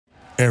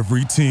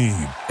Every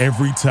team,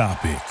 every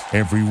topic,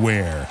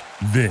 everywhere.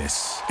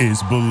 This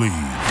is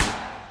Believe.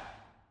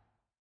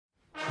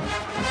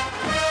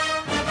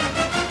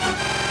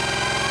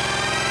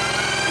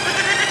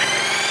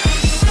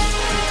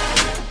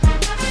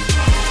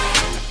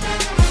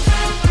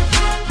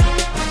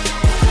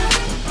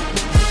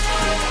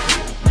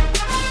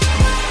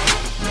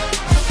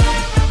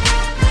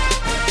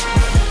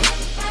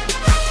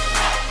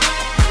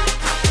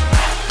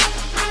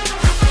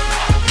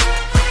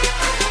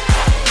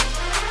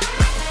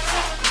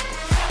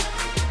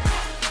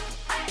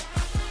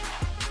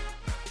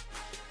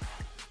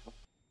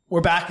 We're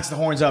back. It's the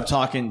Horns Up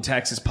Talking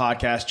Texas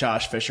podcast.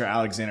 Josh Fisher,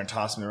 Alexander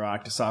Tossman,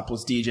 Rock,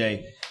 Desopoulos,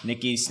 DJ,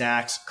 Nikki,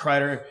 Snacks,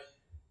 Kreider.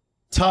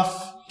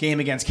 Tough game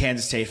against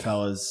Kansas State,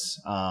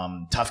 fellas.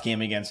 Tough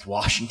game against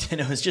Washington.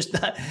 It was just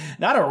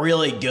not a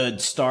really good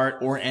start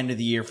or end of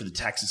the year for the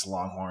Texas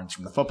Longhorns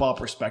from the football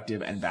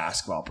perspective and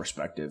basketball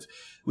perspective.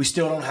 We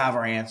still don't have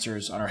our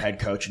answers on our head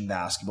coach in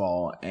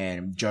basketball,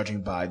 and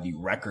judging by the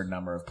record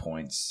number of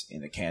points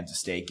in the Kansas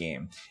State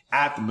game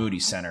at the Moody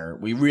Center,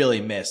 we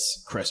really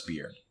miss Chris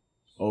Beard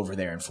over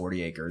there in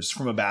 40 acres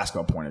from a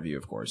basketball point of view,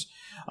 of course.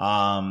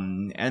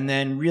 And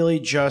then really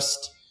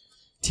just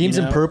teams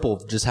in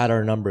purple just had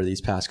our number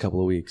these past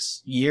couple of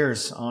weeks.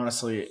 Years,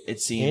 honestly,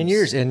 it seems. And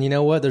years. And you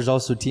know what? There's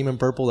also a team in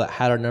purple that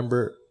had our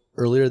number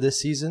earlier this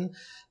season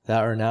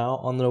that are now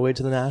on their way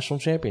to the national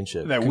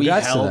championship.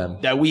 Congrats to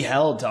them. That we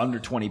held to under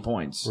 20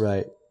 points.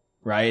 Right.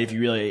 If you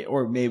really,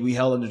 or maybe we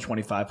held under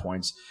 25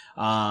 points.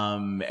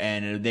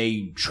 And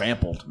they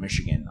trampled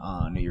Michigan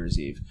on New Year's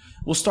Eve.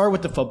 We'll start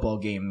with the football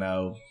game,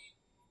 though.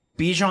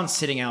 Bijan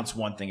sitting out's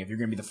one thing. If you're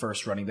going to be the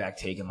first running back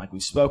taken, like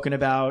we've spoken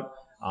about,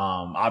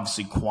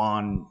 obviously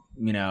Quan,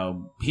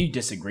 he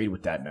disagreed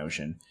with that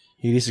notion.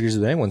 He disagrees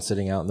with anyone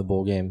sitting out in the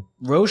bowl game.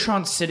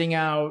 Roschon sitting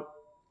out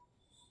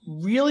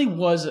really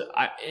was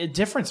a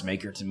difference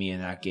maker to me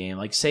in that game.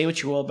 Like, say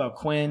what you will about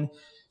Quinn,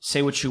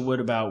 say what you would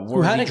about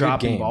Worthy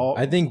dropping ball.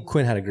 I think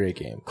Quinn had a great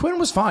game. Quinn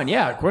was fine.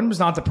 Yeah, Quinn was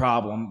not the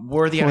problem.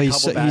 Worthy had a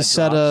couple bad drops. He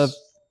set a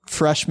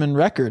freshman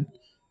record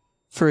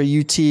for a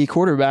UT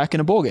quarterback in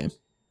a bowl game.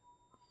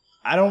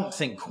 I don't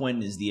think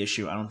Quinn is the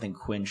issue. I don't think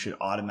Quinn should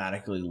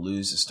automatically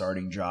lose a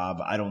starting job.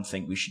 I don't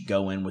think we should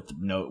go in with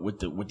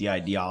the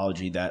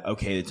ideology that,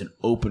 okay, it's an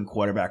open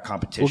quarterback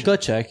competition. Well,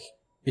 gut check.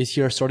 Is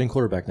he our starting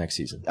quarterback next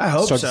season? I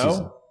hope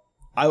so.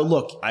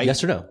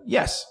 Yes or no?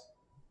 Yes.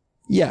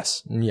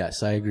 Yes.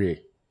 Yes, I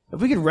agree.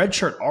 If we could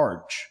redshirt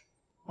Arch,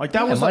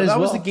 that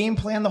was the game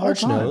plan the whole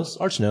time.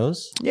 Arch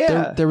knows.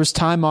 Yeah. There was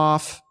time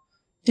off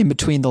in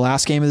between the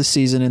last game of the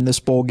season and this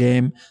bowl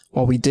game.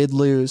 While we did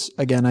lose,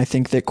 again, I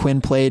think that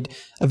Quinn played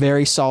a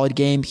very solid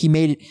game. He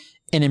made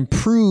an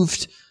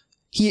improved,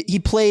 he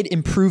played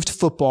improved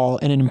football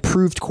and an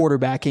improved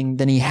quarterbacking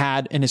than he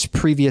had in his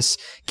previous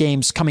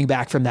games coming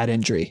back from that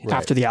injury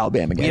after the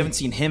Alabama game. We haven't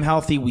seen him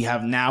healthy. We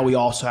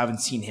also haven't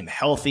seen him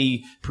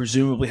healthy,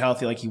 presumably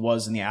healthy like he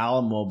was in the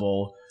Alamo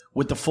Bowl,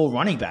 with the full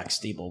running back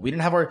stable. We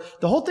didn't have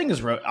the whole thing is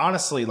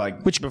honestly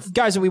which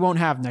guys that we won't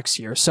have next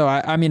year. So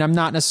I mean, I'm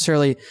not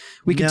necessarily,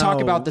 we can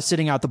talk about the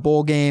sitting out the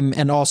bowl game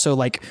and also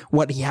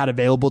what he had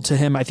available to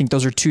him. I think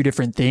those are two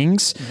different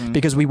things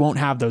because we won't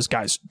have those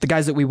guys. The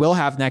guys that we will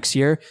have next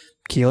year,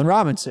 Keelan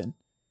Robinson,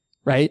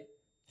 right?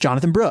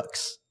 Jonathan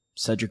Brooks,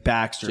 Cedric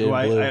Baxter,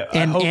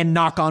 and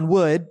knock on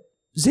wood,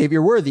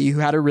 Xavier Worthy, who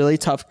had a really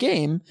tough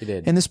game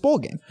in this bowl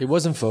game. He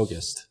wasn't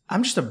focused.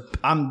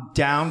 I'm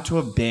down to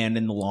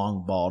abandon the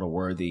long ball to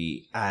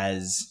Worthy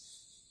as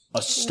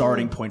a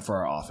starting point for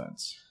our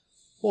offense.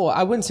 Well,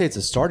 I wouldn't say it's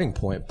a starting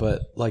point,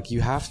 but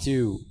you have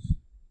to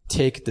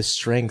take the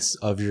strengths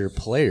of your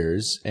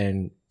players,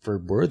 and for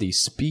Worthy,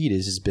 speed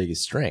is his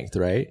biggest strength,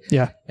 right?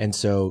 Yeah. And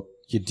so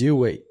you do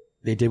what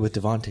they did with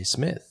Devontae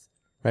Smith,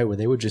 right? Where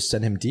they would just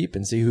send him deep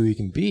and see who he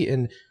can beat.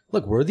 And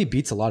look, Worthy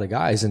beats a lot of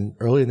guys, and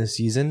early in the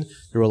season,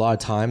 there were a lot of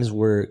times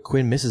where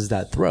Quinn misses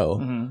that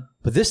throw.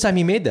 But this time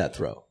he made that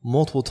throw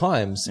multiple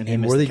times. And he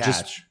missed the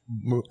catch.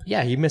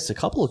 He missed a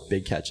couple of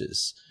big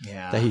catches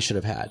that he should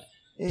have had.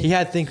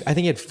 I think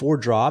he had 4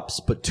 drops,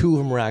 but 2 of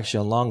them were actually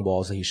on long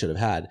balls that he should have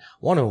had.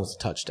 One of them was a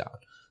touchdown.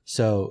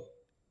 So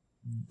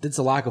it's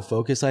a lack of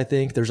focus, I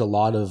think. There's a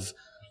lot of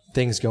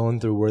things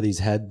going through Worthy's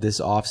head this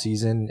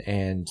offseason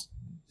and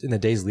in the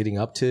days leading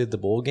up to the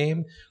bowl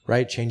game,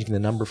 right? Changing the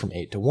number from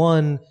 8 to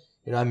 1.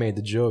 I made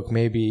the joke,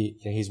 maybe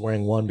he's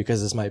wearing 1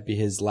 because this might be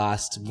his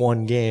last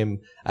one game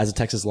as a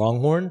Texas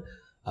Longhorn.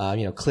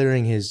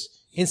 Clearing his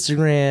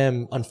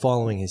Instagram,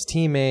 unfollowing his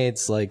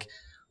teammates, a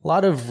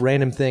lot of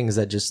random things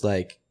that just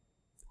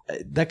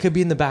that could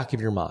be in the back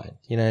of your mind.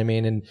 You know what I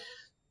mean? And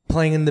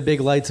playing in the big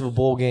lights of a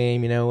bowl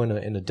game, in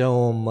a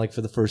dome,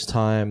 for the first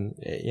time,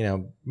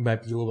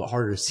 might be a little bit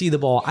harder to see the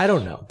ball. I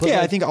don't know. But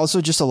I think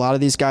also just a lot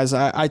of these guys,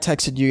 I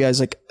texted you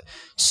guys,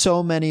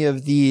 so many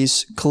of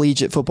these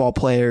collegiate football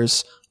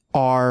players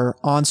are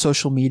on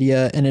social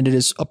media and it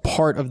is a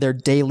part of their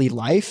daily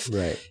life.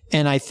 Right.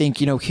 And I think,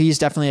 he's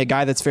definitely a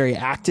guy that's very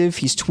active.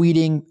 He's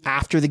tweeting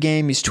after the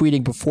game. He's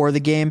tweeting before the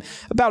game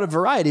about a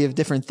variety of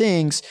different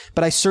things.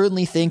 But I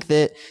certainly think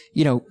that,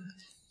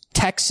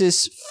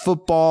 Texas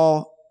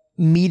football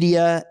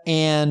media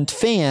and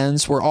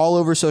fans were all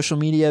over social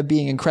media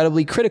being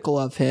incredibly critical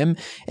of him.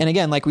 And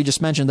again, like we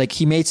just mentioned, like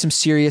he made some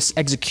serious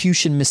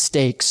execution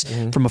mistakes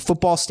from a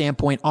football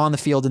standpoint on the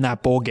field in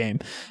that bowl game.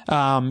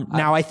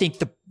 Now I think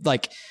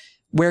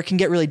where it can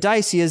get really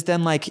dicey is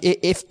then like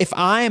if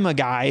I'm a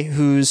guy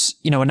who's,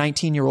 a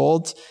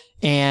 19-year-old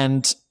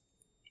and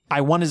I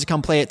wanted to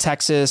come play at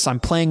Texas. I'm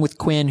playing with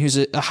Quinn, who's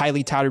a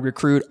highly touted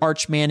recruit.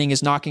 Arch Manning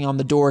is knocking on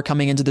the door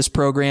coming into this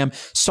program.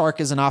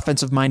 Sark is an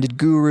offensive-minded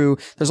guru.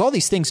 There's all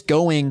these things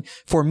going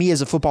for me as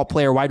a football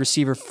player, wide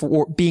receiver,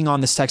 for being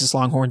on this Texas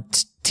Longhorn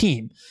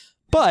team.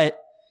 But,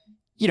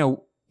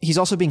 he's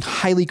also being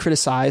highly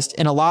criticized,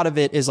 and a lot of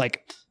it is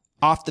like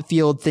off the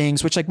field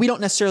things, which like we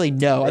don't necessarily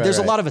know. There's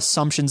a lot of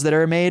assumptions that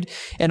are made,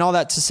 and all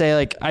that to say,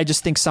 like, I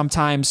just think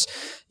sometimes,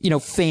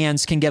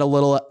 fans can get a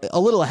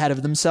little ahead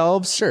of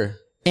themselves. Sure.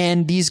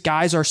 And these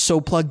guys are so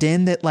plugged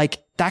in that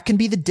like that can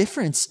be the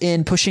difference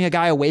in pushing a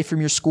guy away from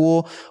your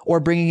school or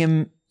bringing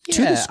him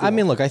to the school. I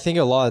mean, look, I think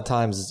a lot of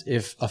times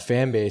if a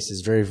fan base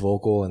is very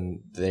vocal and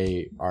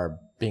they are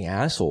being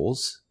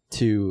assholes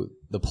to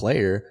the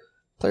player's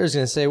going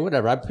to say,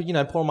 whatever. I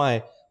pour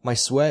my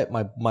sweat,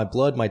 my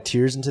blood, my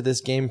tears into this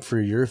game for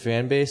your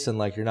fan base, and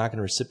like you're not going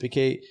to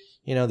reciprocate,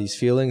 these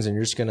feelings, and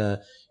you're just going to,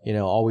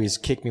 always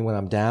kick me when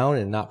I'm down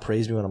and not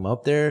praise me when I'm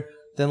up there.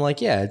 Then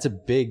like, yeah, it's a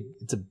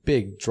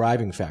big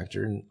driving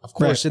factor. And of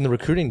course, in the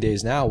recruiting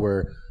days now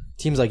where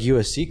teams like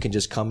USC can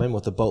just come in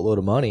with a boatload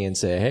of money and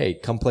say, hey,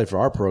 come play for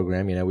our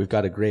program. We've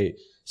got a great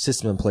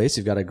system in place.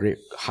 We've got a great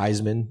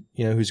Heisman,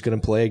 who's going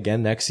to play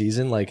again next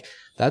season. Like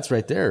that's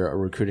right there, a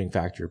recruiting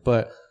factor.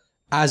 But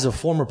as a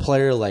former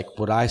player, like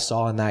what I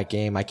saw in that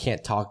game, I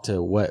can't talk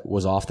to what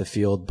was off the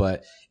field,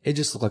 but it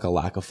just looked like a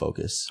lack of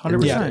focus.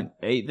 100%.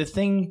 The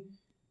thing...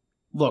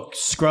 Look,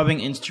 scrubbing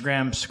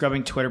Instagram,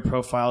 scrubbing Twitter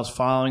profiles,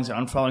 followings,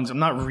 unfollowings. I'm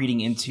not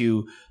reading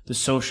into the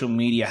social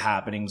media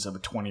happenings of a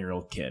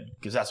 20-year-old kid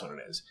because that's what it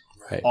is.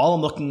 Right. All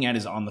I'm looking at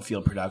is on the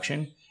field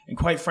production. And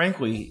quite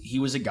frankly, he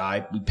was a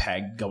guy we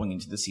pegged going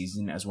into the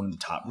season as one of the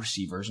top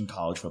receivers in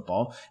college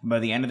football. And by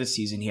the end of the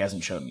season, he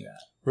hasn't shown me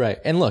that. Right.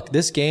 And look,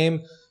 this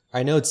game,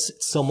 I know it's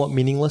somewhat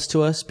meaningless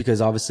to us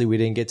because obviously we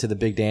didn't get to the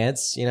big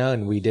dance,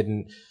 and we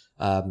didn't,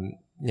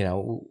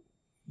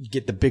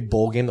 get the big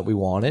bowl game that we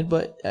wanted,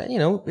 but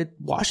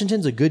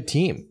Washington's a good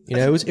team.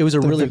 It was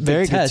a really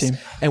big test. Good team.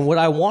 And what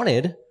I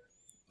wanted,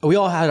 we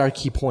all had our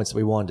key points that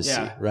we wanted to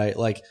see, right?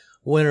 Like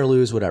win or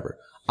lose, whatever.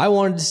 I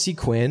wanted to see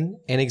Quinn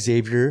and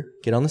Xavier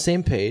get on the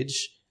same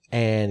page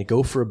and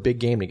go for a big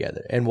game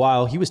together. And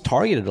while he was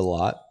targeted a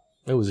lot,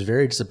 it was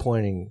very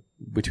disappointing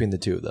between the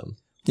two of them.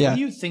 Yeah. What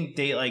do you think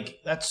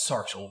that's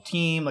Sark's whole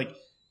team? Like,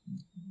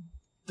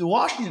 the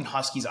Washington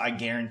Huskies, I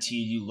guarantee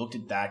you looked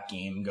at that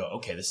game and go,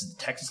 okay, this is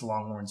the Texas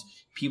Longhorns.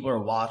 People are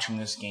watching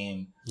this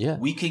game. Yeah.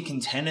 We could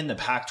contend in the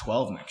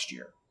Pac-12 next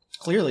year.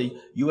 Clearly,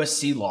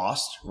 USC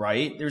lost,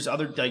 right? There's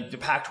other, the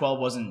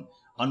Pac-12 wasn't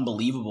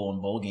unbelievable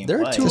in bowl game play.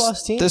 There are two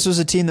lost teams. This was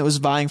a team that was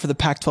vying for the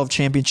Pac-12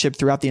 championship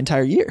throughout the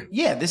entire year.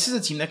 Yeah, this is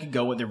a team that could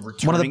go with their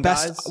returning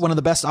guys. One of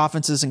the best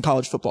offenses in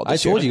college football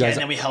this year. I told you guys.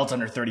 And then we held to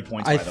under 30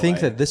 points, I think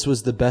that this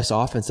was the best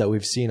offense that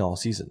we've seen all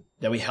season.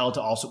 That we held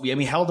to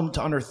we held them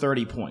to under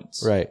 30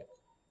 points. Right.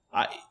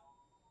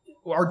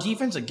 Our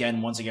defense,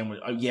 once again, was,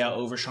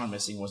 Overshawn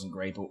missing wasn't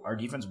great, but our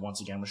defense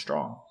once again was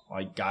strong.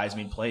 Like, guys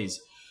made plays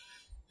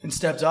and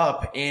stepped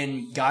up,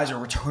 and guys are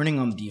returning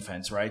on the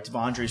defense, right?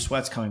 Devondre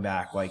Sweat's coming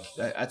back. Like,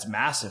 that's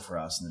massive for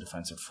us in the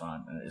defensive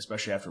front,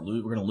 especially after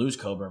we're going to lose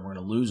Cobra and we're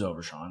going to lose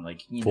Overshawn.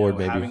 Like, Ford,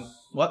 maybe.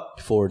 What?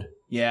 Ford.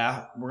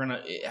 Yeah,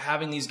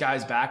 having these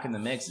guys back in the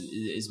mix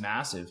is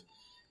massive.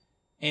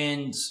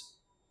 And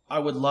I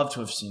would love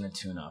to have seen a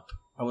tune-up.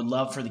 I would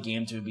love for the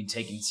game to be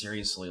taken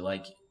seriously.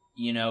 Like,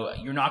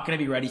 you're not going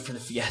to be ready for the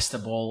Fiesta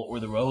Bowl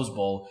or the Rose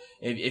Bowl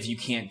if you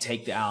can't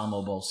take the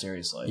Alamo Bowl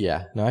seriously.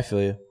 Yeah, no, I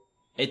feel you.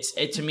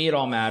 To me, it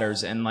all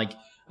matters. And like,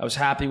 I was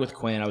happy with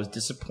Quinn. I was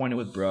disappointed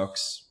with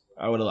Brooks.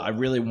 I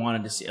really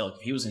wanted to see,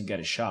 if he was going to get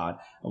a shot,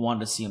 I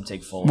wanted to see him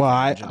take full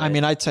advantage of it. I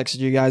mean, I texted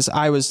you guys.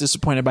 I was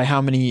disappointed by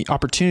how many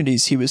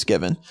opportunities he was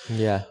given.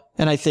 Yeah.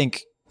 And I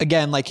think,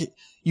 again, like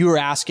you were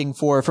asking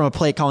for, from a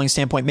play calling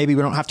standpoint, maybe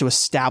we don't have to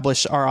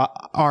establish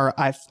our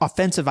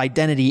offensive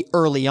identity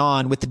early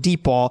on with the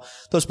deep ball.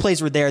 Those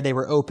plays were there. They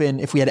were open.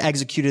 If we had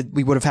executed,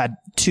 we would have had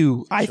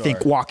two, I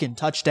think, walk-in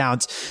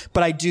touchdowns.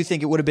 But I do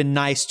think it would have been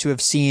nice to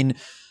have seen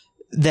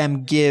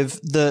them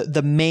give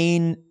the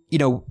main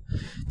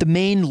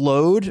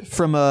load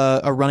from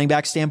a running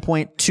back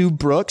standpoint to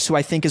Brooks, who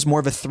I think is more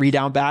of a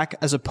 3-down back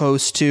as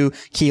opposed to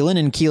Keelan.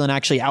 And Keelan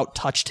actually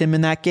out-touched him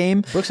in that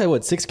game. Brooks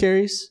had 6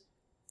 carries?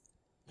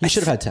 He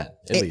should have had 10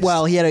 at least.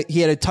 Well, he had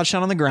a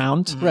touchdown on the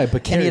ground, right?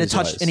 But and he had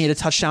a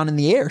touchdown in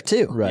the air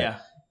too, right? Yeah,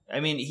 I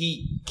mean,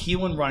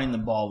 Keelan running the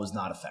ball was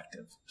not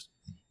effective,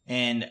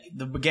 and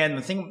the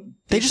thing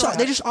they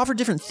just offer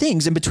different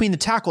things in between the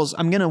tackles.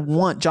 I'm gonna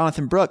want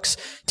Jonathan Brooks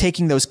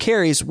taking those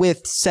carries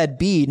with said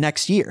B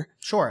next year.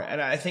 Sure,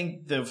 and I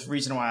think the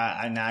reason why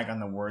I nag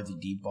on the Worthy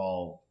deep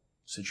ball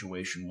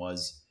situation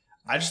was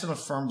I just am a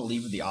firm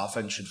believer the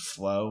offense should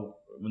flow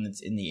when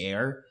it's in the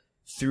air.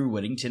 through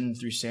Whittington and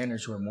through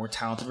Sanders, who are more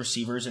talented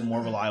receivers and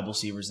more reliable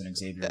receivers than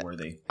Xavier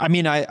Worthy. I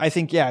mean, I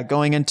think,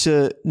 going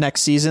into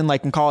next season,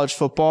 like in college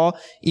football,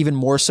 even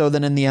more so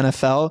than in the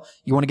NFL,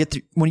 you want to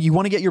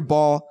get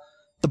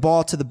the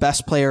ball to the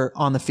best player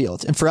on the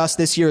field. And for us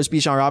this year is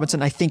Bijan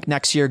Robinson. I think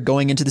next year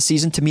going into the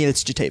season, to me,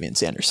 it's Jatavian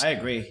Sanders. I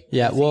agree.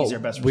 Yeah, he's our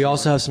best we receiver.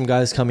 also have some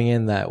guys coming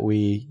in that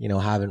we,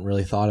 haven't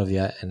really thought of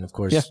yet. And of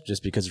course,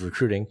 just because of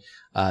recruiting,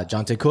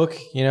 Jonte Cook,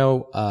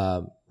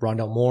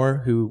 Rondell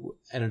Moore, who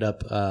ended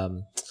up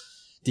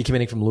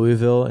decommitting from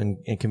Louisville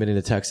and committing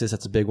to Texas.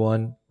 That's a big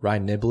one.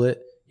 Ryan Niblett,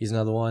 he's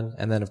another one.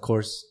 And then, of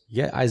course,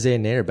 Isaiah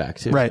Nair back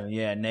too. Right.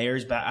 Yeah,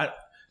 Nair's back.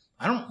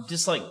 I don't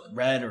dislike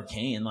Red or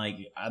Kane. Like,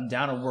 I'm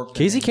down to work them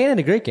Casey in. Kane had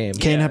a great game.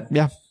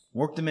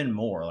 Work them in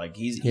more. Like,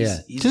 he's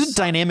just a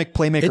dynamic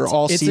playmaker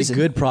all season. It's a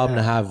good problem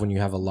to have when you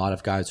have a lot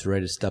of guys who are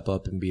ready to step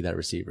up and be that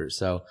receiver.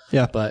 So,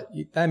 but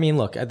I mean,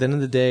 look, at the end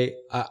of the day,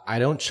 I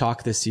don't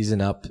chalk this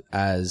season up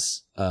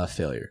as a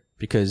failure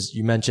because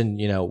you mentioned,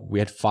 we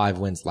had 5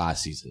 wins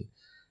last season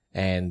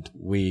and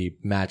we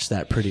matched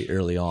that pretty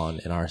early on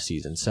in our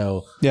season.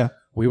 So,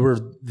 we were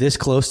this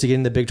close to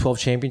getting the Big 12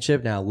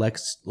 championship. Now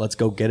let's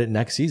go get it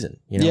next season.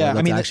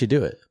 Let's actually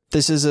do it.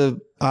 This is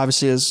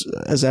obviously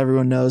as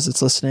everyone knows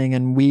that's listening,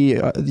 and we,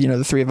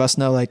 the three of us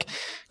know, like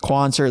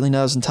Quan certainly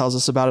knows and tells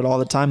us about it all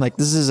the time. Like,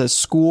 this is a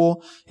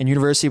school and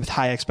university with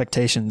high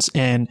expectations,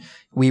 and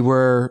we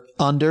were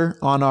under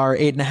on our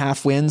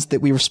 8.5 wins that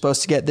we were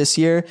supposed to get this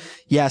year.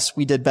 Yes,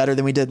 we did better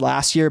than we did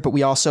last year, but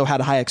we also had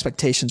high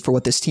expectations for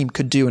what this team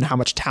could do and how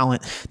much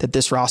talent that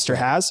this roster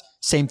has.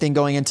 Same thing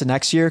going into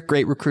next year.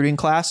 Great recruiting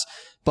class,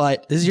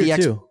 but this is year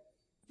 2.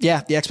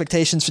 Yeah, the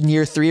expectations from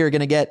year 3 are going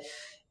to get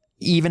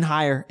even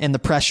higher, and the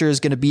pressure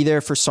is going to be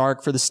there for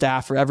Sark, for the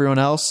staff, for everyone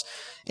else.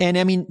 And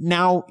I mean,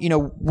 now,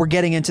 we're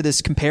getting into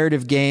this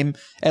comparative game,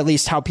 at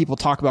least how people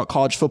talk about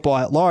college football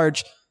at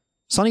large.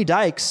 Sonny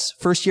Dykes,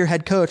 first year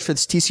head coach for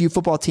this TCU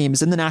football team,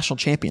 is in the national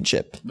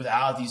championship.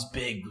 Without these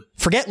big...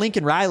 Forget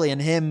Lincoln Riley and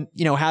him,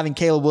 having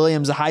Caleb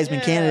Williams, a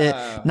Heisman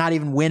candidate, not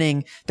even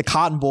winning the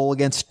Cotton Bowl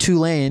against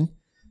Tulane.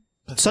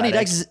 Sonny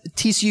Dykes is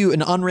TCU, an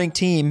unranked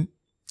team,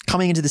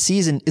 coming into the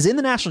season, is in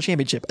the national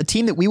championship, a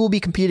team that we will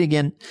be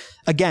competing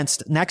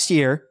against next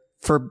year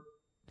for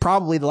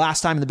probably the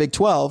last time in the Big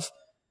 12.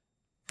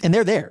 And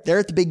they're there. They're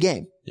at the big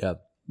game. Yeah.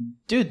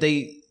 Dude,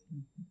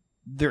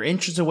 they're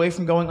inches away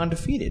from going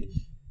undefeated.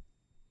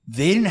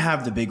 They didn't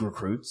have the big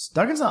recruits.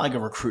 Duggan's not like a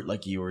recruit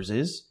like yours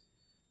is.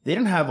 They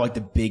didn't have like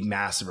the big,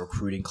 massive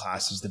recruiting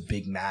classes, the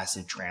big,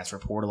 massive transfer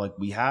portal like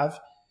we have.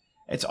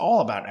 It's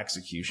all about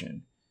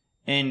execution.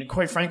 And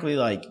quite frankly,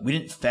 like, we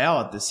didn't fail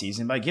at this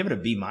season, but I give it a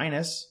B-,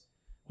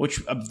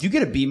 which if you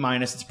get a B-,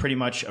 it's pretty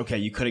much, okay,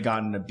 you could have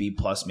gotten a B+,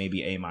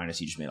 maybe A-. You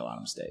just made a lot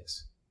of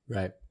mistakes.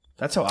 Right.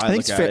 That's how I think look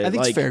it's at fair. it. I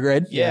think it's fair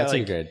grade. Yeah, it's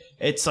a grade.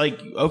 It's like,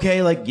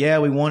 okay, like, yeah,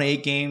 we won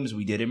 8 games.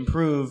 We did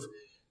improve.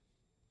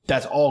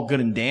 That's all good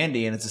and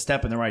dandy, and it's a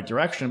step in the right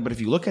direction. But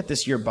if you look at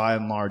this year, by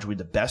and large, we had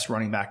the best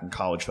running back in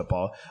college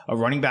football, a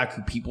running back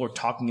who people are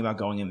talking about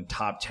going in the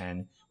top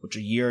 10, which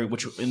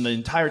in the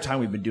entire time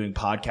we've been doing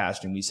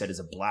podcasting, we said is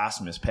a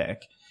blasphemous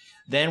pick.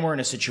 Then we're in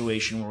a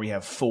situation where we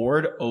have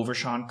Ford,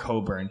 Overshawn,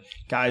 Coburn,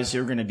 guys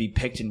who are going to be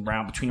picked in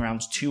between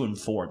rounds 2 and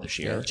 4 this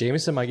year. Yeah,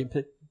 Jameson might get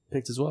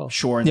picked as well.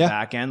 Sure, in the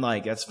back end,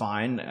 like, that's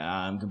fine.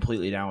 I'm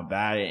completely down with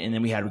that. And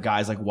then we had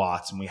guys like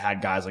Watts, and we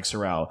had guys like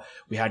Sorrell.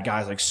 We had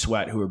guys like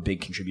Sweat, who were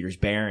big contributors.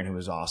 Barron, who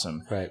was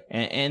awesome. Right.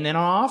 And then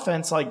on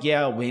offense, like,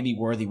 yeah, maybe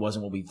Worthy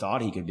wasn't what we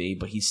thought he could be,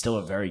 but he's still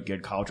a very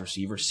good college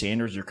receiver.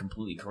 Sanders, you're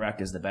completely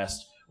correct, is the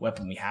best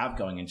weapon we have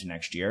going into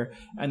next year.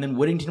 And then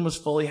Whittington was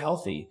fully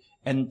healthy.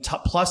 And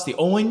plus, the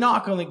only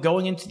knock on it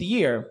going into the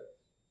year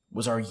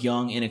was our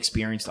young,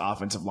 inexperienced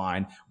offensive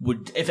line.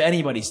 If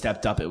anybody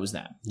stepped up, it was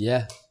them.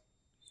 Yeah.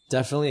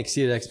 Definitely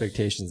exceeded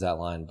expectations, that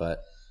line.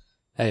 But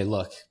hey,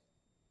 look,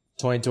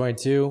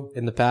 2022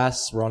 in the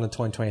past, we're on to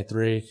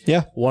 2023.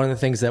 Yeah. One of the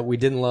things that we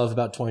didn't love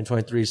about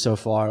 2023 so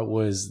far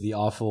was the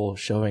awful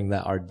showing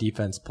that our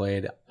defense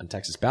played on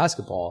Texas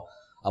basketball,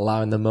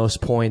 allowing the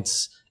most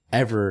points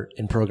ever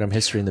in program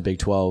history in the Big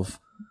 12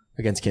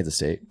 against Kansas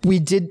State. We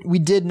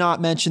did not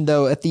mention,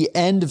 though, at the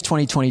end of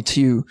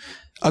 2022,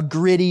 a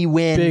gritty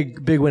win.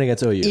 Big win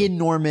against OU. In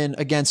Norman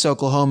against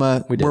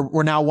Oklahoma.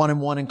 We're now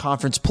 1-1 in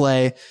conference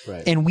play.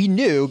 Right. And we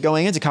knew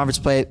going into conference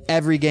play,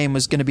 every game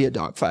was going to be a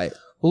dogfight.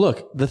 Well,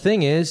 look, the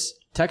thing is,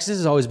 Texas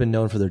has always been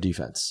known for their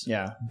defense.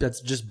 Yeah.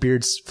 That's just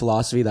Beard's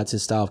philosophy. That's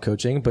his style of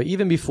coaching. But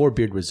even before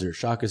Beard was there,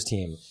 Shaka's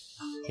team,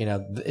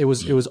 it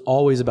was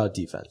always about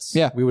defense.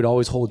 Yeah. We would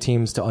always hold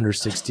teams to under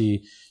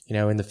 60,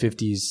 in the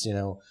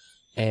 50s,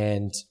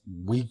 and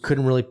we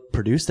couldn't really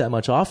produce that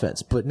much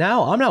offense. But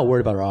now I'm not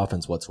worried about our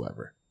offense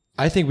whatsoever.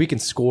 I think we can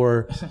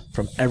score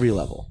from every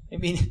level. I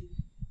mean,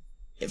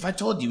 if I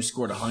told you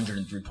scored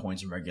 103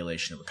 points in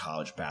regulation of a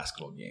college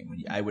basketball game,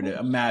 I would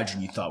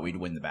imagine you thought we'd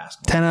win the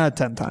basketball. 10 out of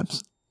 10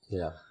 times.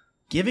 Yeah.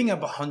 Giving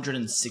up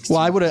 160.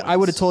 Well, I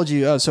would have told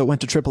you, so it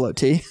went to triple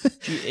OT.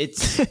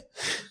 It's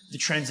the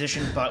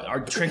transition, but our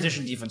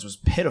transition defense was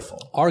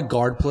pitiful. Our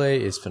guard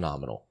play is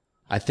phenomenal.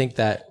 I think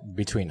that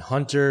between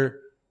Hunter,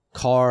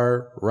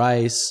 Carr,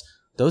 Rice,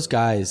 Those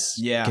guys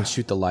Yeah. can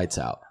shoot the lights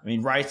out. I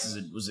mean, Rice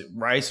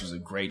was a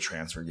great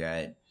transfer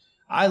get.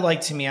 I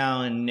like Timmy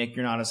Allen. Nick,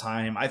 you're not as high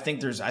on him. I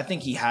think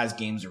he has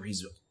games where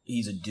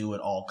he's a do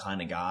it all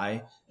kind of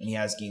guy, and he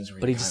has games where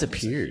But he kind of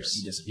disappears.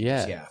 He disappears.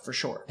 Yeah. Yeah, for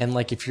sure. And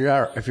like if you're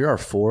our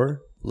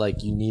 4,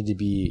 like you need to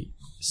be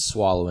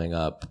swallowing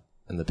up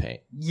in the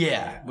paint.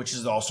 Yeah, which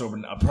is also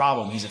a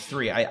problem. He's a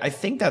 3. I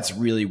think that's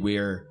really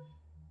where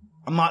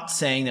I'm not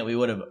saying that we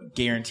would have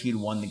guaranteed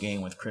won the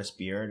game with Chris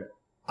Beard.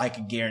 I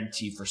could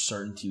guarantee for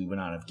certainty we would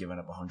not have given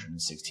up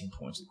 116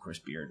 points with Chris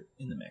Beard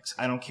in the mix.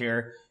 I don't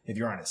care if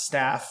you're on his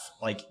staff.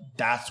 Like,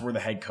 that's where the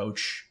head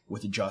coach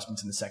with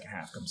adjustments in the second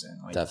half comes in.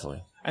 Like,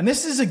 Definitely. and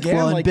this is, again,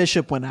 Well, and like,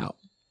 Bishop went out.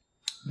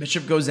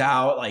 Bishop goes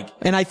out. Like,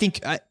 And I think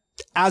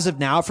as of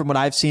now, from what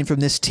I've seen from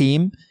this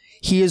team,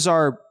 he is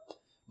our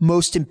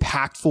most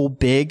impactful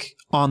big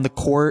on the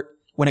court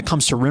when it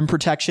comes to rim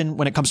protection,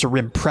 when it comes to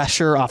rim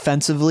pressure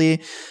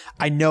offensively.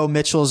 I know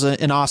Mitchell's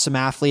an awesome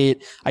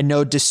athlete. I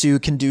know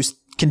Dessou can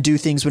do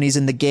things when he's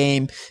in the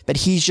game, but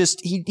he's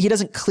just, he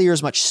doesn't clear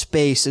as much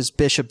space as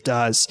Bishop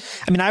does.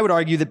 I mean, I would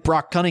argue that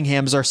Brock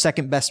Cunningham is our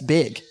second best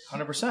big.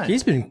 100%.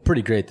 He's been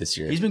pretty great this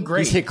year. He's been great.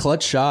 He's hit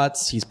clutch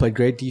shots. He's played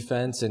great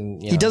defense,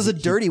 and He does the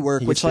dirty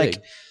work, he's which big.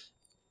 like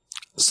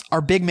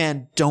our big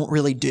men don't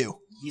really do.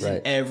 He's Right.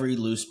 in every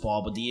loose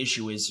ball, but the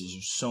issue is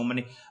there's so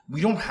many.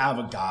 We don't have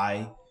a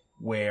guy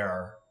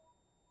where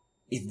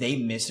if they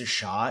miss a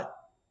shot,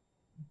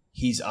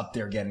 he's up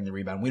there getting the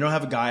rebound. We don't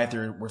have a guy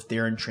if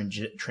they're in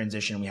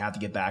transition, we have to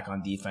get back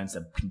on defense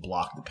that can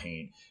block the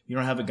paint. You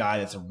don't have a guy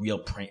that's a real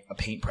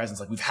paint presence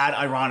like we've had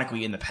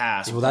ironically in the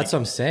past. Well, that's what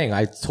I'm saying.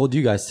 I told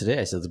you guys today.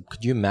 I said,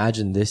 could you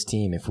imagine this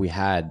team if we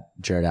had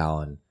Jared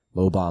Allen,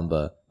 Mo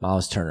Bamba,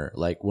 Miles Turner,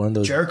 like one of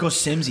those? Jericho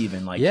Sims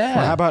even like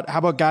Yeah. Or how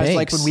about guys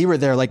like Banks. when we were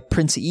there, like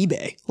Prince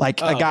eBay, like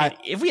a guy,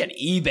 if we had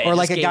eBay, or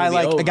like this a game guy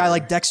would be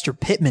like over. Dexter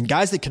Pittman,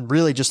 guys that can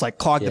really just like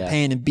clog the Yeah.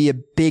 paint and be a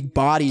big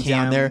body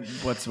down there.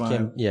 What's my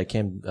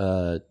Cam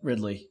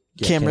Ridley?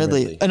 Cam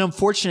Ridley. And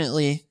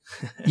unfortunately,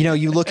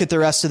 you look at the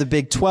rest of the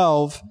Big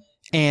 12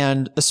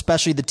 and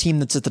especially the team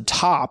that's at the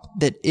top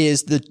that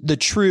is the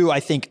true, I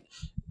think,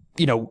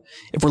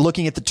 if we're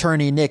looking at the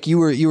tourney, Nick, you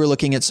were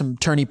looking at some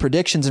tourney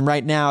predictions, and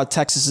right now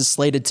Texas is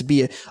slated to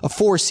be a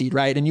 4 seed,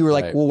 right? And you were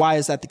like, Right. well, why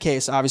is that the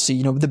case?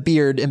 Obviously, the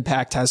Beard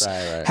impact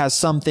has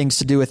some things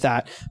to do with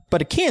that.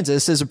 But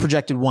Kansas is a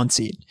projected 1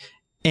 seed.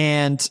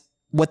 And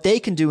what they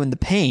can do in the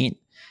paint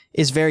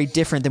is very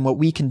different than what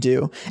we can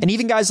do. And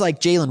even guys like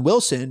Jalen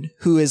Wilson,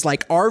 who is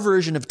like our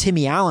version of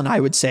Timmy Allen, I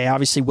would say.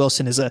 Obviously,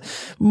 Wilson is a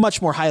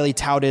much more highly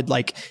touted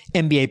like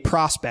NBA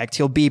prospect.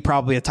 He'll be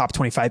probably a top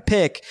 25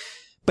 pick.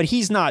 But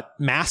he's not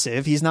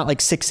massive. He's not like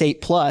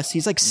 6'8 plus.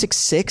 He's like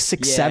 6'6,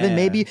 6'7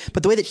 maybe.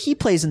 But the way that he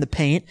plays in the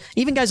paint,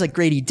 even guys like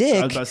Grady I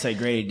Dick, was about to say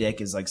Grady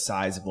Dick is like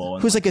sizable,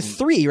 and who's like a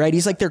 3, right?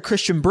 He's like their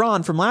Christian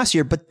Braun from last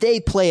year, but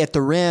they play at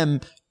the rim,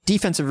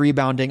 defensive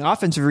rebounding,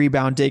 offensive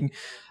rebounding,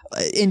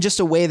 in just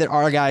a way that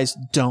our guys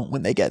don't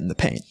when they get in the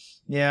paint.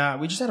 Yeah,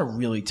 we just had a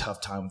really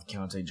tough time with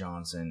Keontae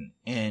Johnson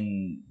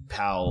and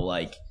Powell.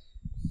 Like,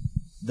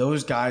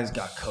 those guys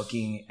got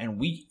cooking, and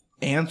we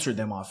answered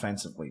them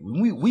offensively. When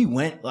we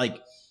went, like,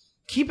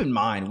 keep in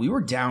mind, we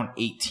were down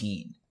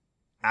 18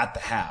 at the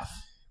half.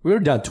 We were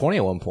down 20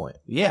 at one point.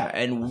 Yeah,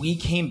 and we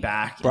came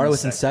back. Brought it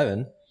within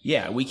 7.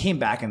 Yeah, we came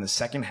back in the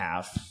second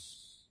half,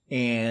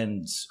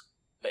 and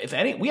if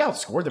any, we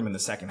outscored them in the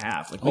second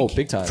half. Like,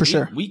 Big time. For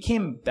sure. We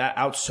came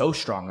out so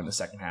strong in the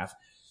second half.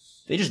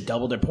 They just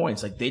doubled their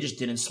points. Like, they just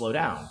didn't slow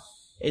down.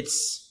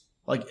 It's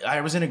like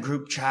I was in a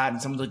group chat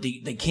and someone was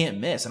like, they can't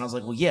miss. And I was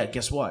like, well, yeah,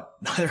 guess what?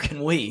 Neither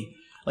can we.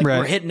 Like, Right.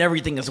 we're hitting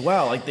everything as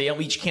well. Like,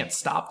 we just can't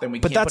stop them. We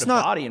But can't that's put a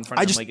not- body in front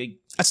I of just- them. Like,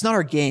 That's not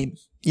our game,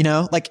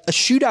 Like a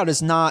shootout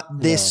is not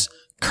this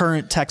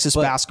current Texas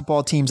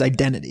basketball team's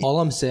identity.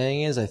 All I'm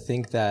saying is I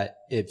think that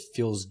it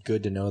feels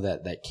good to know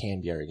that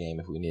can be our game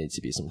if we need it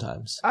to be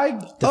sometimes.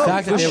 The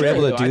fact that they were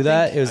able to do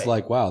that is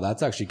like, wow,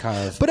 that's actually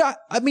kind of... But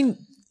I mean,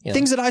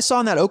 things that I saw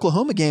in that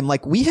Oklahoma game,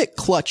 like we hit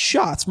clutch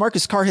shots.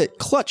 Marcus Carr hit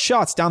clutch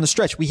shots down the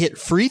stretch. We hit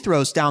free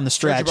throws down the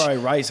stretch.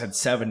 Jabari Rice had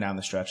 7 down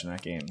the stretch in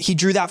that game. He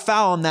drew that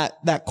foul on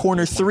that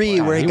corner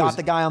 3 where he got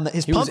the guy on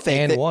his He pump was fake.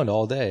 and that- one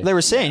all day. They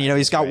were saying,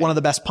 he's got one of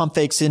the best pump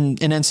fakes in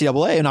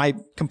NCAA, and I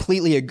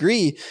completely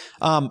agree.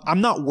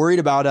 I'm not worried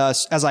about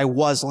us, as I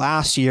was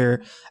last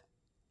year,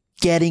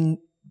 getting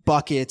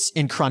buckets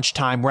in crunch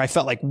time where I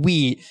felt like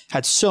we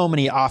had so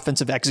many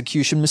offensive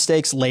execution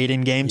mistakes late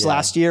in games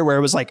last year where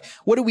it was like,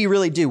 what do we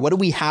really do? What do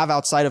we have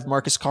outside of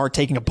Marcus Carr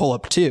taking a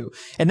pull-up too?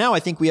 And now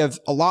I think we have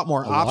a lot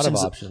more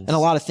options and a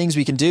lot of things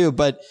we can do,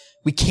 but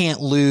we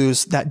can't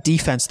lose that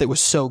defense that was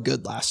so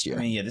good last year.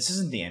 I mean, yeah, this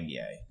isn't the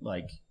NBA.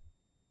 Like,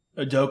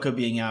 Udoka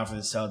being out for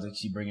the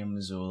Celtics, you bring in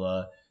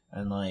Missoula,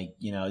 and like,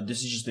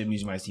 this is just them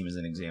using my team as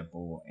an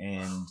example.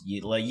 And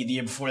the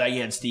year before that,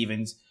 you had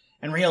Stevens.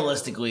 And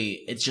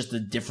realistically, it's just a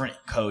different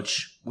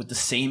coach with the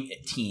same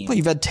team. Well,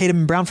 you've had Tatum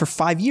and Brown for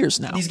 5 years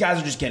now. These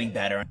guys are just getting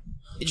better.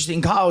 It's just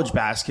in college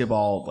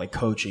basketball, like,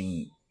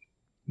 coaching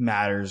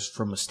matters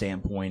from a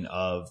standpoint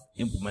of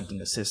implementing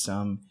a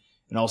system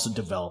and also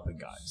developing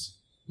guys.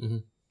 Mm-hmm.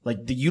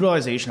 like the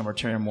utilization of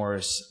Arterio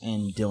Morris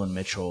and Dylan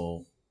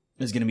Mitchell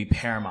is going to be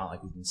paramount,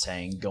 like we've been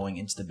saying, going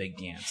into the big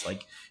dance.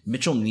 Like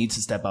Mitchell needs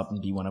to step up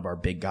and be one of our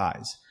big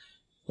guys.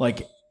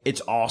 Like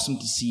it's awesome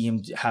to see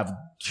him have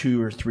 2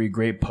 or 3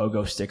 great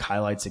pogo stick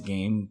highlights a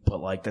game,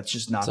 but like that's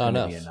just not going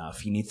to be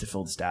enough. He needs to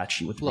fill the stat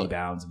sheet with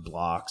rebounds and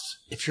blocks.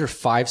 If you're a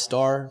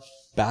 5-star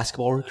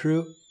basketball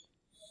recruit,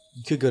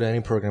 you could go to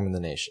any program in the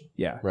nation.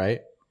 Yeah.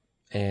 Right?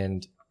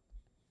 And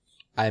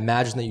I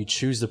imagine that you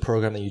choose the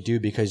program that you do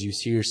because you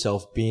see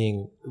yourself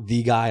being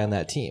the guy on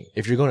that team.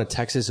 If you're going to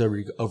Texas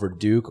over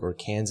Duke or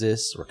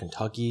Kansas or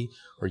Kentucky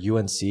or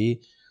UNC,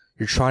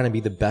 you're trying to be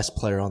the best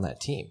player on that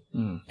team.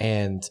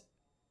 And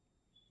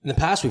in the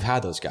past, we've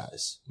had those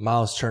guys.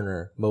 Miles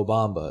Turner, Mo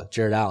Bamba,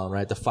 Jared Allen,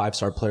 right? The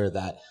 5-star player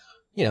that,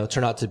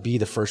 turned out to be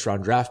the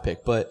first-round draft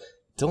pick. But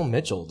Dylan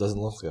Mitchell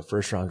doesn't look like a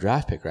first-round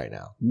draft pick right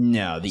now.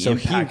 No, the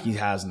impact he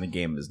has in the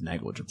game is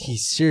negligible. He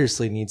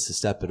seriously needs to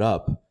step it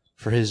up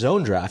for his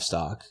own draft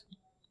stock,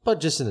 but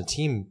just in a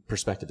team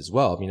perspective as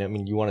well. I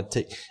mean, you want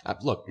to take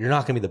look. You're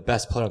not going to be the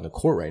best player on the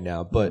court right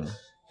now, but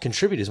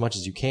contribute as much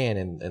as you can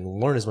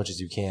and learn as much as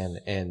you can,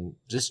 and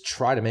just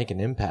try to make an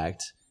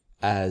impact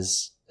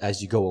as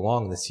you go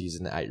along the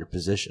season at your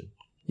position.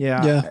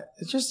 Yeah.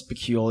 It's just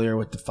peculiar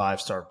with the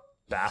 5-star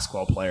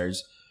basketball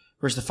players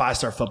versus the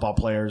 5-star football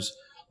players.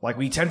 Like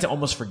we tend to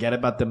almost forget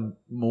about them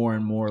more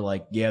and more.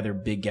 Like, yeah, they're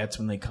big gets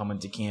when they come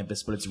into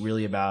campus, but it's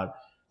really about.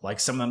 Like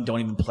some of them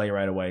don't even play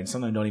right away, and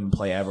some of them don't even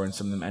play ever, and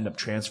some of them end up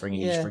transferring,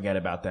 and you just forget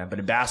about them. But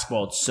in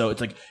basketball, it's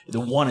like the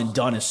one and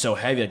done is so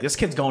heavy. Like this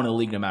kid's going to the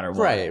league no matter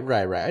what.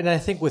 Right. And I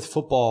think with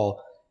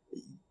football,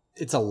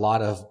 it's a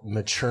lot of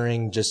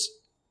maturing just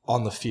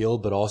on the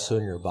field, but also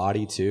in your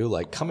body too.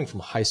 Like coming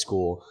from high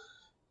school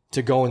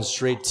to going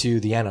straight to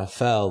the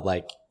NFL,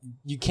 like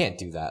you can't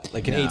do that.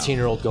 Like an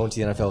 18-year-old going to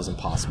the NFL is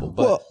impossible.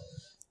 But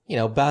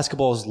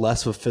basketball is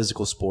less of a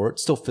physical sport,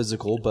 still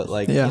physical, but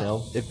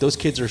if those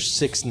kids are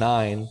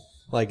 6'9",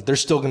 like they're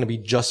still going to be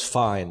just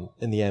fine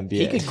in the NBA.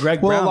 He could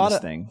Greg Brown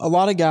this thing. A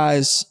lot of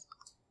guys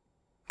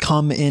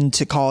come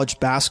into college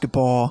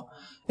basketball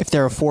if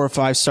they're a 4 or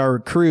 5-star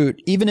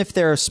recruit, even if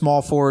they're a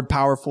small forward,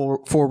 power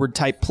forward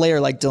type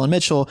player like Dylan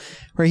Mitchell,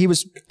 where he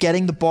was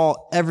getting the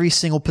ball every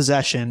single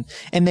possession,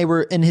 and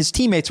his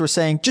teammates were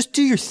saying, just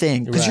do your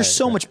thing because you're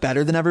so much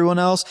better than everyone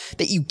else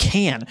that you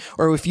can.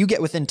 Or if you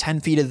get within 10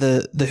 feet of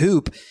the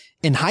hoop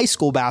in high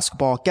school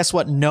basketball, guess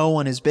what? No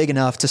one is big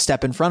enough to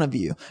step in front of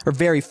you, or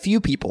very few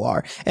people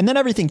are. And then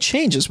everything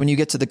changes when you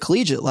get to the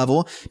collegiate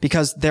level,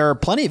 because there are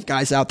plenty of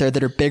guys out there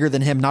that are bigger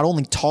than him, not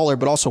only taller,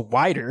 but also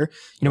wider.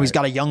 He's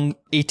got a young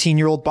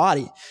 18-year-old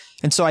body.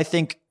 And so I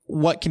think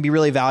what can be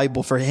really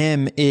valuable for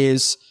him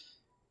is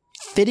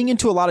fitting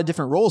into a lot of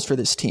different roles for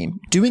this team,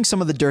 doing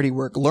some of the dirty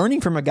work,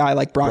 learning from a guy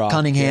like Brock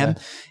Cunningham,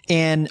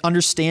 and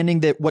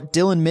understanding that what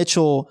Dylan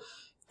Mitchell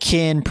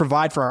can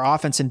provide for our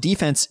offense and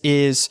defense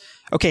is,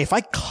 okay, if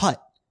I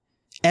cut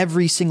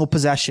every single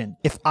possession,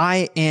 if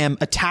I am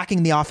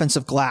attacking the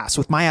offensive glass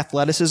with my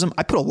athleticism,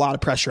 I put a lot of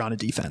pressure on a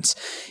defense.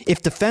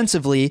 If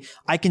defensively,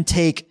 I can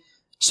take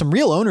some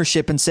real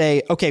ownership and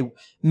say, okay,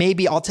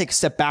 maybe I'll take a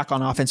step back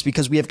on offense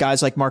because we have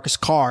guys like Marcus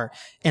Carr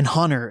and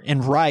Hunter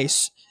and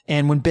Rice,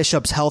 and when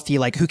Bishop's healthy,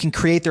 like who can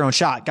create their own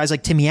shot, guys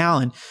like Timmy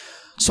Allen.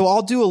 So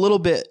I'll do a little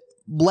bit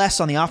less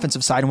on the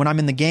offensive side. And when I'm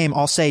in the game,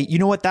 I'll say, you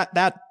know what,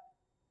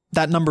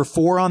 that number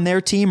 4 on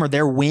their team or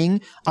their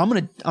wing, I'm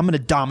going to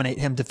dominate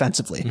him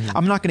defensively.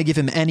 I'm not going to give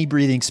him any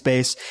breathing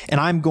space, and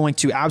I'm going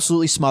to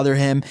absolutely smother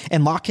him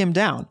and lock him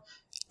down.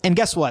 And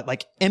guess what?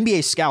 Like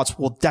NBA scouts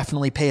will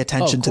definitely pay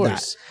attention to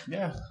that.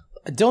 Yeah.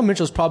 Dylan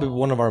Mitchell is probably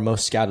one of our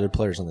most scouted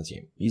players on the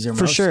team. He's our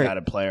most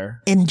scouted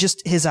player. And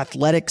just his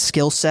athletic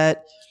skill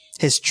set,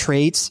 his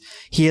traits,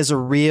 he has a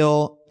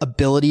real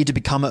ability to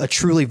become a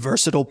truly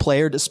versatile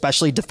player,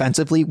 especially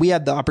defensively. We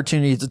had the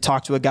opportunity to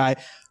talk to a guy,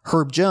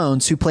 Herb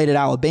Jones, who played at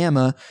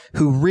Alabama,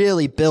 who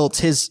really built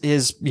his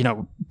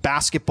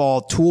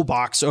basketball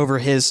toolbox over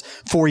his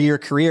 4-year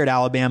career at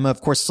Alabama.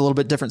 Of course, it's a little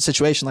bit different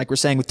situation, like we're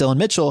saying with Dylan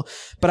Mitchell.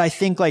 But I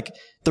think like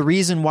the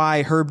reason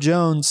why Herb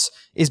Jones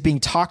is being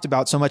talked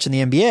about so much in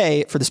the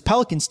NBA for this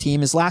Pelicans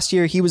team is last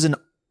year he was an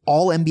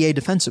all-NBA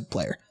defensive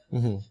player.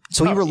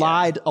 So he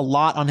relied a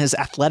lot on his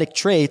athletic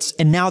traits,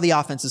 and now the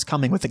offense is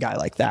coming with a guy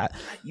like that.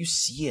 You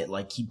see it.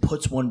 Like he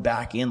puts one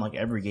back in like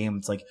every game.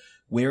 It's like,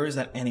 where is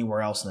that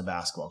anywhere else in the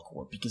basketball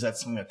court? Because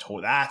that's something that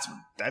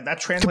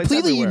translates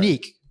completely everywhere.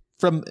 Unique.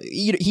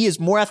 He is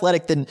more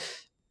athletic than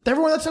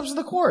everyone that steps to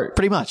the court.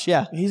 Pretty much,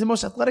 yeah. He's the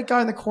most athletic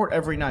guy in the court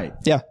every night.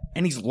 Yeah,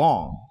 and he's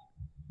long.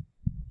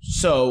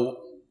 So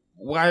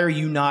why are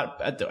you not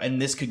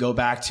and this could go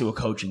back to a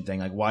coaching thing.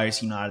 Like, why is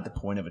he not at the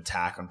point of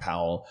attack on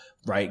Powell,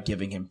 right?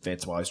 Giving him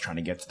fits while he's trying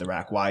to get to the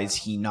rack. Why is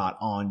he not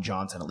on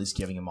Johnson, at least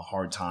giving him a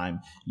hard time,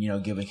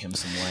 giving him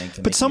some length?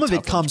 And but some of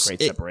it comes,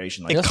 it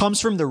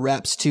comes from the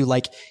reps too.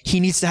 Like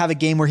he needs to have a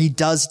game where he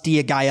does D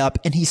a guy up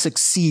and he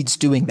succeeds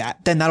doing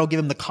that. Then that'll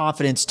give him the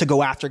confidence to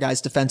go after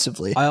guys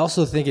defensively. I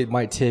also think it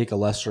might take a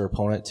lesser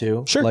opponent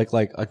too. Sure.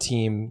 Like a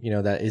team,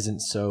 that isn't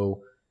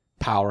so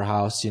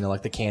powerhouse,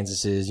 like the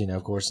Kansas is,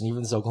 of course, and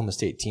even this Oklahoma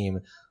State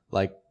team,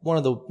 like one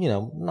of the,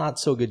 not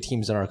so good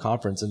teams in our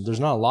conference, and there's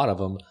not a lot of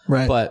them,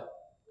 Right. but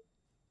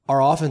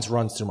our offense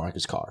runs through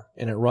Marcus Carr,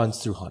 and it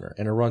runs through Hunter,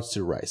 and it runs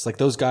through Rice. Like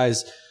those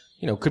guys,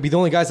 could be the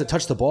only guys that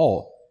touch the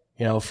ball,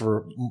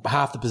 for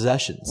half the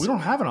possessions. We don't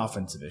have an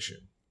offensive issue.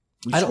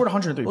 We scored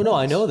 103 points. No,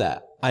 I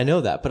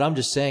know that. But I'm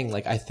just saying,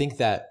 like, I think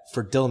that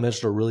for Dillon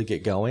Mitchell to really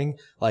get going,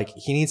 like,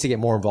 he needs to get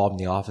more involved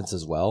in the offense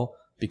as well,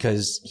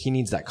 because he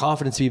needs that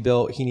confidence to be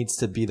built. He needs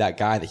to be that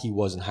guy that he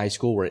was in high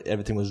school where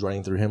everything was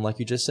running through him, like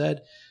you just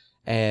said.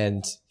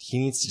 And he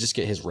needs to just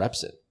get his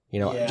reps in,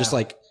 just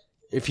like,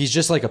 if he's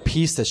just like a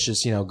piece that's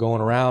just,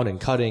 going around and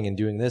cutting and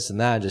doing this and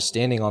that, and just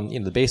standing on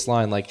the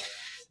baseline, like,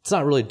 it's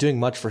not really doing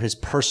much for his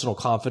personal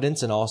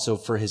confidence and also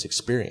for his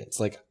experience.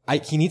 Like,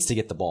 he needs to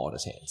get the ball in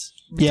his hands.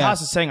 Yeah.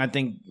 Toss is saying, I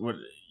think,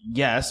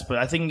 yes, but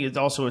I think it's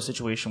also a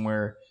situation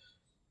where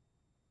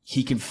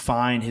he can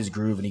find his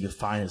groove and he can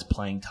find his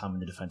playing time in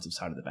the defensive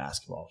side of the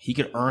basketball. He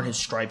could earn his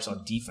stripes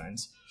on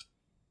defense,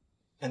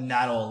 and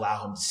that'll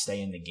allow him to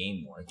stay in the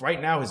game more. Like, right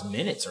now, his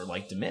minutes are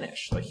like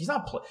diminished. Like, he's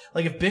not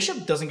if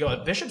Bishop doesn't go,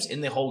 if Bishop's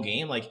in the whole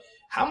game, like,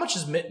 how much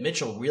is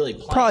Mitchell really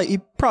playing? He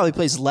probably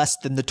plays less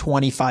than the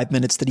 25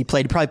 minutes that he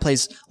played. He probably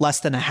plays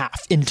less than a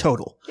half in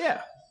total. Yeah,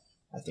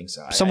 I think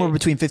so. Somewhere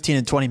between 15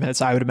 and 20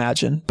 minutes, I would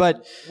imagine.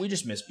 But we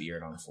just miss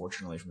Beard,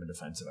 unfortunately, from a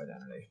defensive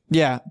identity.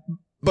 Yeah.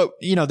 But,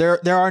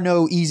 there are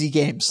no easy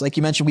games. Like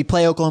you mentioned, we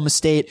play Oklahoma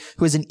State,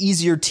 who is an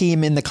easier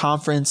team in the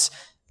conference,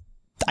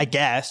 I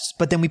guess,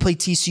 but then we play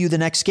TCU the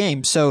next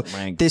game. So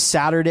this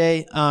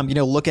Saturday,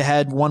 look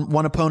ahead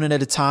one opponent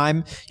at a time.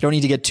 You don't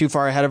need to get too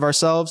far ahead of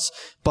ourselves,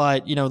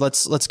 but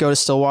let's go to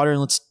Stillwater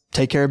and let's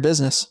take care of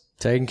business.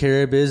 Taking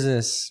care of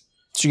business.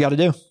 That's what you got to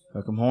do.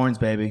 Hook 'em horns,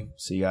 baby.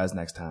 See you guys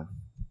next time.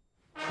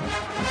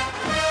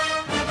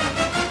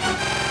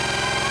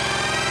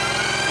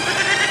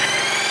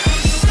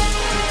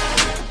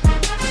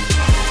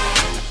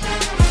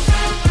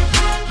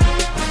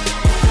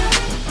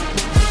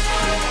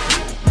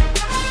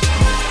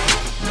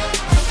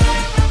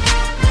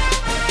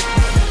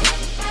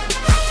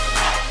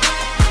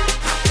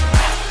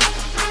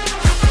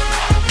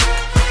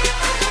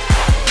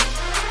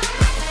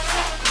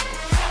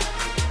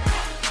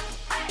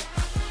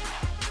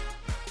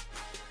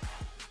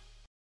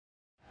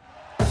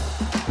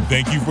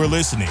 Thank you for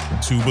listening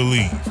to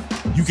Believe.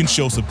 You can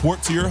show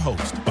support to your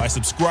host by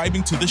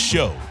subscribing to the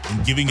show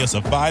and giving us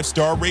a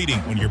 5-star rating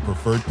on your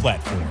preferred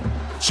platform.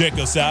 Check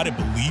us out at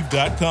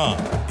Believe.com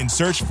and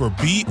search for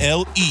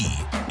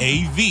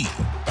BLEAV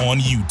on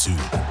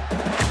YouTube.